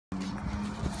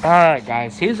Alright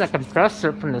guys, here's a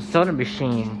compressor from the soda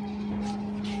machine.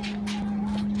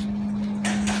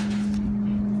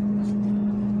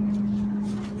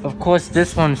 Of course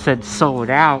this one said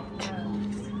sold out.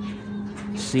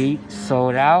 See,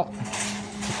 sold out.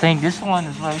 I think this one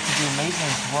is ready to do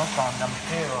maintenance work on them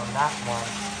too, on that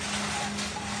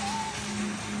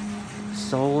one.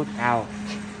 Sold out.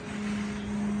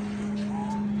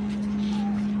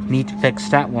 Need to fix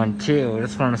that one too.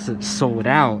 This one said sold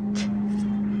out.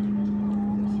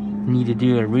 Need to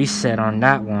do a reset on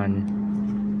that one.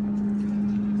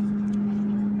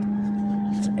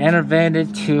 It's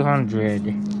Innovated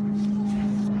 200.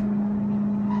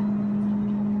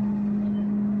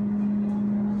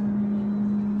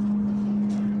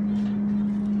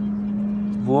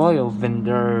 Royal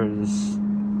vendors.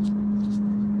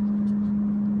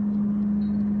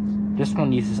 This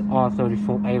one uses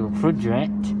R34A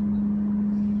refrigerant.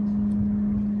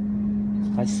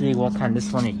 Let's see what kind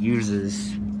this one it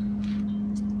uses.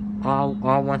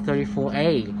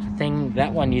 R134A. I think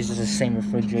that one uses the same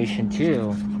refrigeration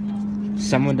too.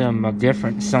 Some of them are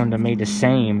different, some of them made the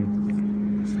same.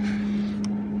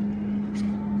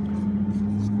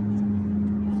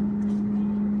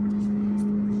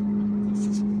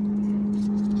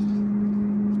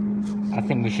 I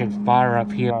think we should fire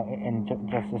up here in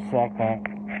just a second.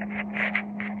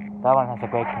 That one has a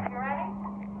great.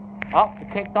 Oh,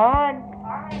 it kicked on.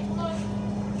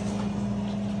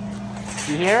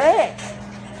 You hear it?